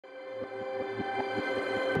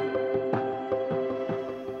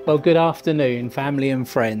Well, good afternoon, family and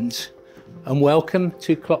friends, and welcome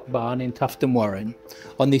to Clock Barn in Tufton Warren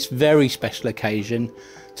on this very special occasion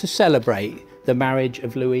to celebrate the marriage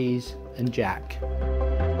of Louise and Jack.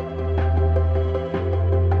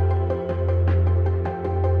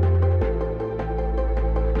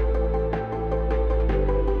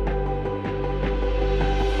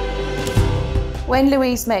 When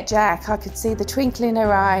Louise met Jack, I could see the twinkle in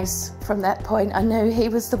her eyes. From that point, I knew he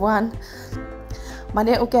was the one. My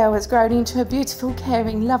little girl has grown into a beautiful,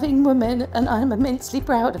 caring, loving woman, and I'm immensely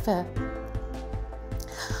proud of her.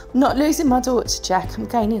 I'm not losing my daughter to Jack, I'm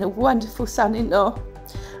gaining a wonderful son-in-law,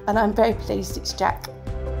 and I'm very pleased it's Jack.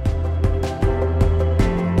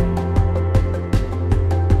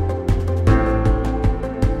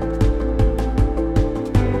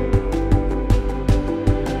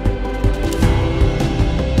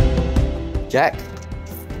 Jack,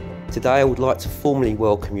 today I would like to formally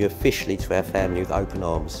welcome you officially to our family with open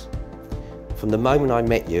arms. From the moment I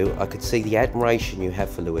met you, I could see the admiration you have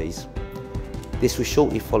for Louise. This was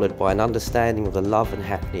shortly followed by an understanding of the love and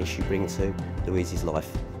happiness you bring to Louise's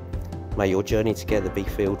life. May your journey together be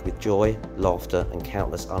filled with joy, laughter and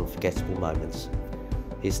countless unforgettable moments.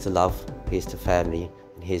 Here's to love, here's to family,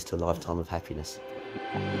 and here's to a lifetime of happiness.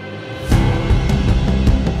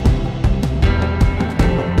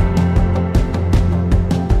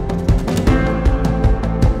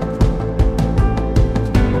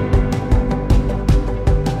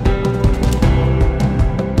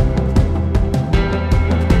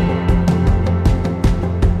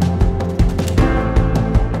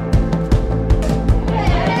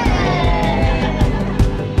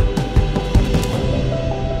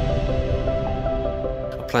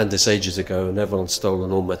 Planned this ages ago and everyone's stolen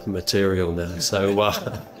all my material now, so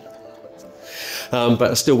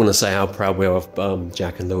but I still want to say how proud we are of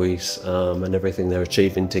Jack and Louise and everything they're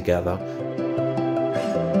achieving together.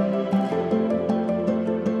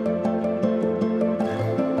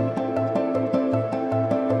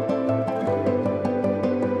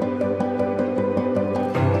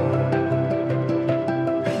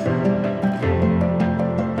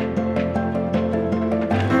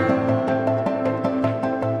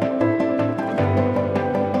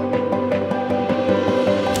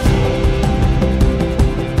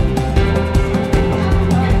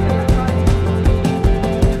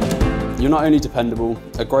 You're not only dependable,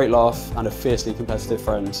 a great laugh and a fiercely competitive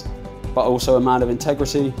friend, but also a man of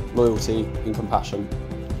integrity, loyalty and compassion.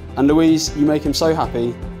 And Louise, you make him so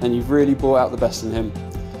happy and you've really brought out the best in him.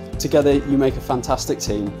 Together you make a fantastic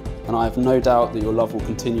team and I have no doubt that your love will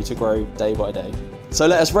continue to grow day by day. So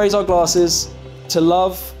let us raise our glasses to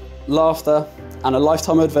love, laughter and a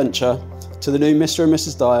lifetime of adventure to the new Mr. and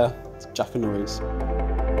Mrs. Dyer, Jack and Louise.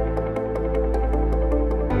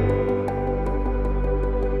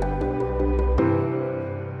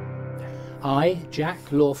 I, Jack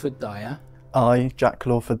Lawford Dyer, I, Jack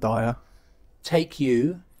Lawford Dyer, take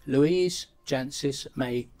you, Louise Jancis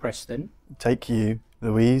May Preston, take you,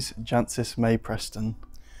 Louise Jancis May Preston,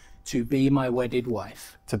 to be my wedded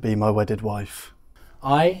wife. to be my wedded wife.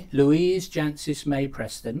 I, Louise Jancis May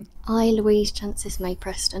Preston, I, Louise Jancis May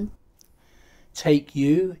Preston, take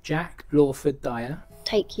you, Jack Lawford Dyer,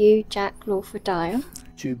 take you, Jack Lawford Dyer,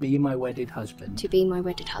 to be my wedded husband. to be my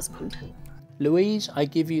wedded husband. Louise, I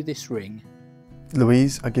give you this ring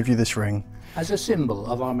Louise, I give you this ring as a symbol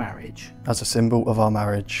of our marriage. as a symbol of our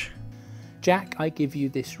marriage. Jack, I give you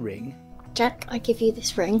this ring Jack, I give you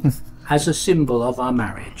this ring as a symbol of our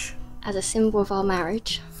marriage. as a symbol of our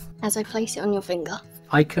marriage. As I place it on your finger,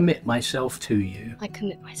 I commit myself to you. I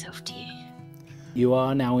commit myself to you. You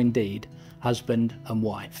are now indeed husband and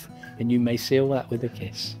wife, and you may seal that with a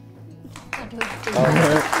kiss. There you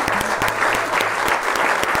go.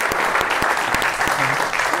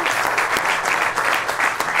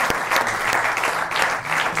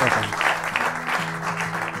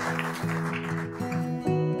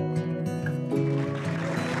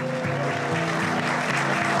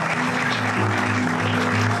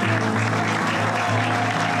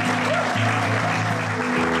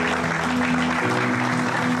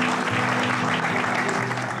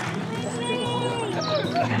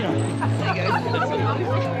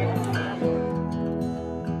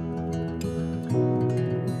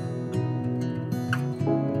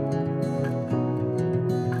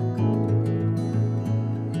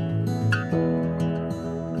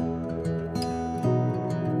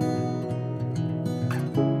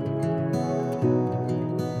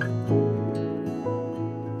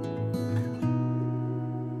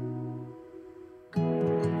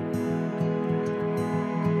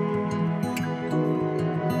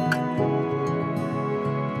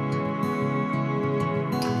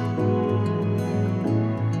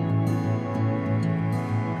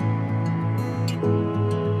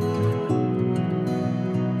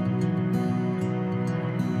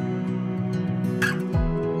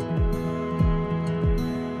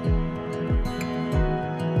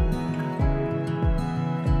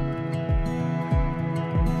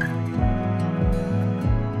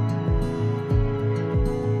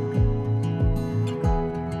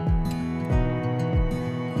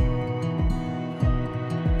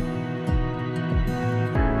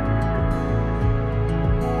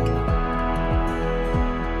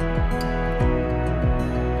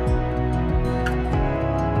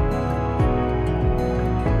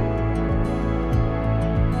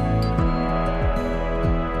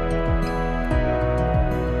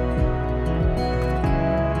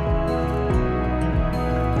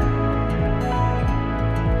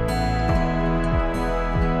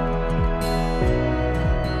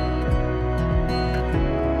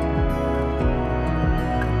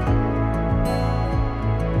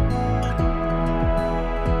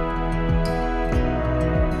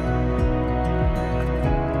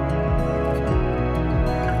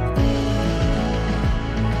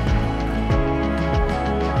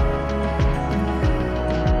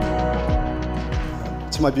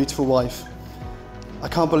 to my beautiful wife. I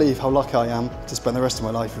can't believe how lucky I am to spend the rest of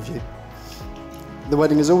my life with you. The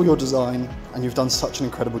wedding is all your design, and you've done such an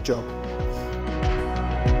incredible job.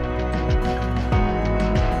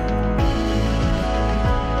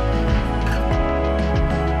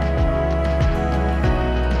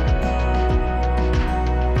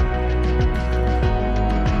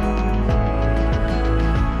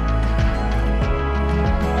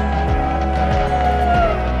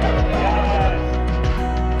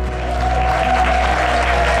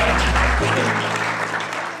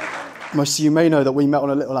 Most of you may know that we met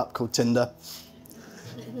on a little app called Tinder.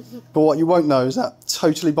 But what you won't know is that,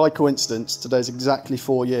 totally by coincidence, today is exactly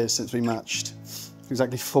 4 years since we matched.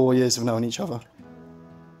 Exactly 4 years of knowing each other.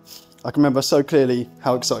 I can remember so clearly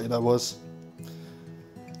how excited I was.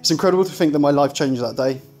 It's incredible to think that my life changed that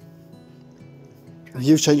day.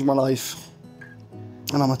 You've changed my life,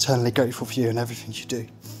 and I'm eternally grateful for you and everything you do.